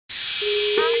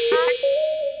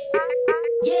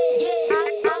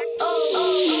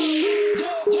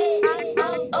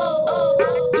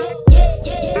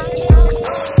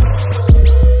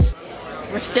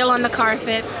still on the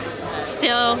carpet,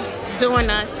 still doing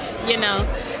us, you know.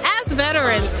 As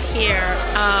veterans here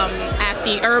at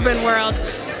the UrbanWorld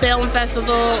Film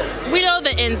Festival, we know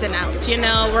the ins and outs, you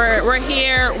know. We're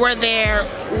here, we're there,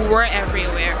 we're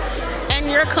everywhere. And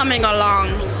you're coming along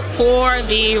for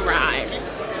the ride.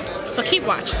 So keep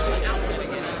watching.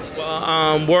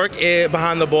 Well, work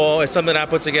behind the ball is something I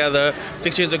put together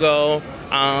 6 years ago.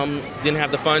 Didn't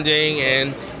have the funding,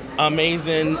 and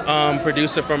amazing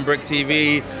producer from Brick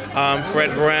TV,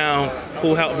 Fred Brown,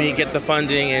 who helped me get the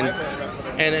funding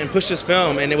and push this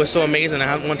film. And it was so amazing.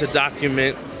 I wanted to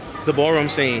document the ballroom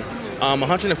scene.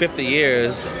 150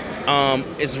 years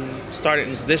is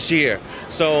started this year.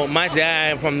 So my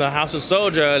dad from the House of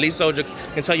Soldier, Lee Soldier,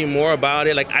 can tell you more about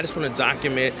it. Like, I just want to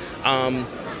document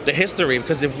the history,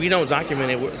 because if we don't document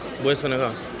it, where's going to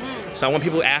go? So I want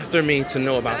people after me to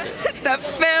know about this. The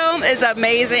film is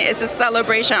amazing. It's a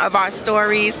celebration of our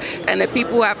stories and the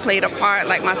people who have played a part,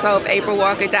 like myself, April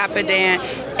Walker, Dapper Dan,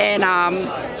 and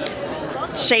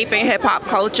shaping hip-hop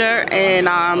culture. And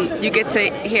you get to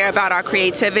hear about our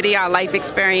creativity, our life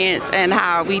experience, and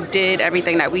how we did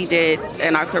everything that we did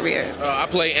in our careers. I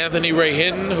play Anthony Ray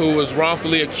Hinton, who was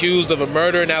wrongfully accused of a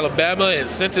murder in Alabama and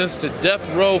sentenced to death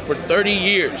row for 30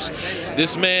 years.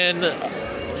 This man,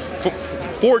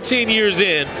 14 years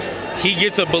in, he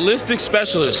gets a ballistic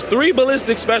specialist, 3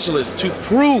 ballistic specialists, to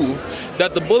prove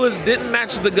that the bullets didn't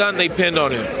match the gun they pinned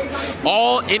on him.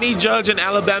 All any judge in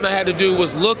Alabama had to do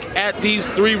was look at these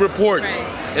 3 reports,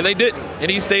 and they didn't. And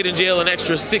he stayed in jail an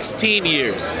extra 16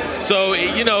 years. So,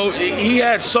 you know, he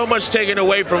had so much taken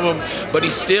away from him, but he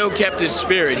still kept his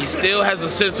spirit. He still has a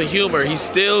sense of humor. He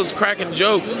still is cracking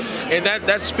jokes. And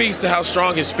that speaks to how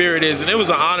strong his spirit is. And it was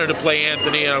an honor to play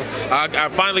Anthony. I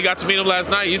finally got to meet him last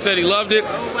night. He said he loved it. Oh,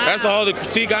 wow. That's all the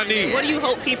critique I need. What do you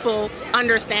hope people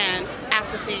understand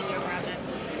after seeing your project?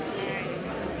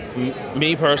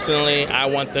 Me personally, I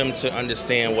want them to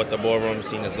understand what the ballroom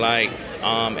scene is like,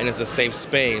 and it's a safe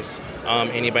space.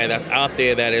 Anybody that's out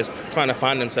there that is trying to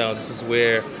find themselves, this is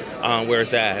where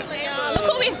it's at.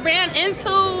 Look who we ran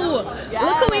into. Yes.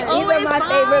 Look who we always These are my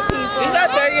favorite people. It's our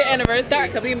 3rd-year anniversary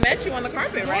because we met you on the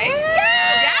carpet, right?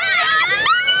 Yeah.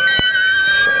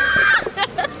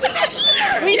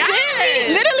 We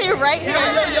did. Literally right here.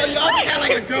 Y'all sound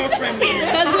like a girlfriend.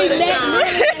 Because we met.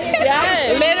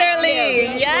 Yes.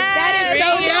 Literally. Yes. That is so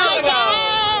dope.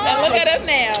 Now look at us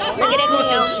now.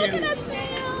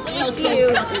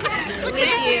 Look at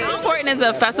you. How important is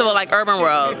a festival like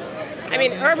UrbanWorld? I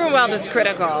mean, UrbanWorld is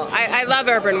critical. I love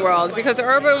UrbanWorld because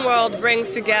UrbanWorld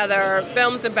brings together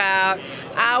films about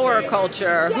our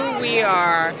culture, who we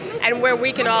are, and where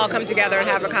we can all come together and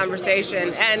have a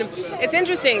conversation. And it's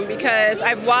interesting because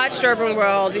I've watched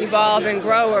UrbanWorld evolve and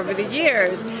grow over the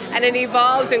years, and it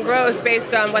evolves and grows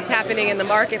based on what's happening in the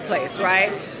marketplace,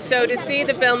 right? So to see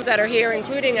the films that are here,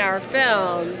 including our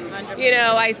film, you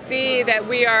know, I see that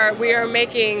we are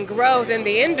making growth in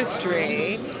the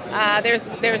industry.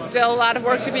 There's still a lot of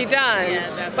work to be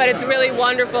done, but it's really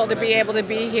wonderful to be able to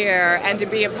be here and to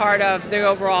be a part of the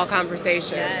overall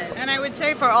conversation. And I would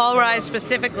say for All Rise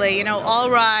specifically, you know, All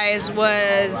Rise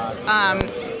was a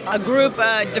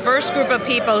diverse group of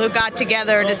people who got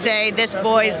together to say this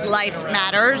boy's life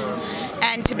matters.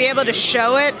 And to be able to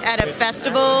show it at a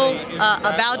festival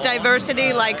about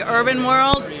diversity like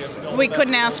UrbanWorld, we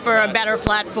couldn't ask for a better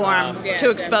platform to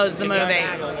expose the movie.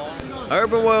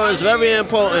 UrbanWorld is very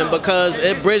important because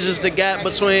it bridges the gap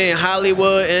between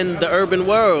Hollywood and the urban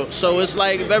world. So it's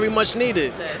like very much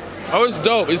needed. Oh, it's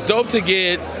dope. It's dope to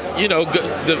get, you know,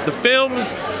 the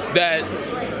films that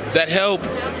help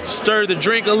stir the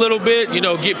drink a little bit, you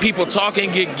know, get people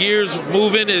talking, get gears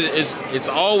moving. It's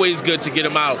always good to get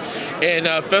them out. And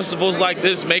festivals like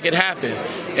this make it happen.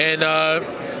 And,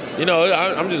 you know,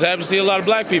 I'm just happy to see a lot of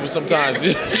black people sometimes.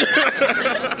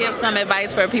 Let's give some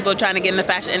advice for people trying to get in the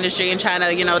fashion industry and trying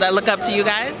to, you know, that look up to you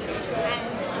guys.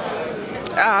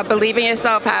 Believe in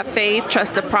yourself, have faith,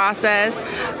 trust the process,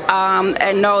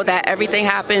 and know that everything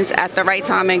happens at the right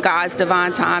time in God's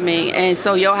divine timing. And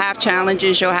so you'll have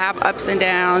challenges, you'll have ups and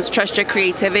downs. Trust your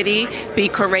creativity, be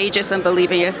courageous, and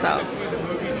believe in yourself.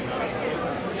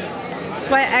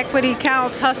 Sweat equity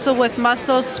counts, hustle with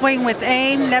muscle, swing with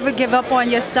aim, never give up on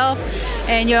yourself,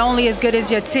 and you're only as good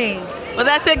as your team. Well,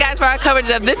 that's it, guys, for our coverage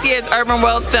of this year's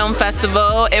UrbanWorld Film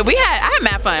Festival. And I had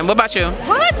mad fun. What about you?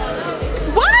 What?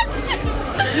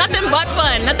 Nothing but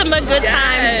fun, nothing but good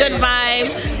times, good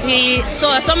vibes. We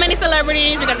saw so many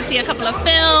celebrities, we got to see a couple of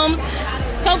films.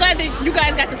 So glad that you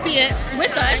guys got to see it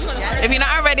with us. If you're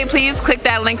not already, please click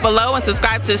that link below and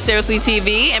subscribe to Seriously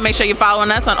TV and make sure you're following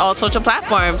us on all social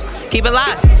platforms. Keep it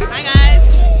locked. Bye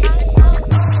guys.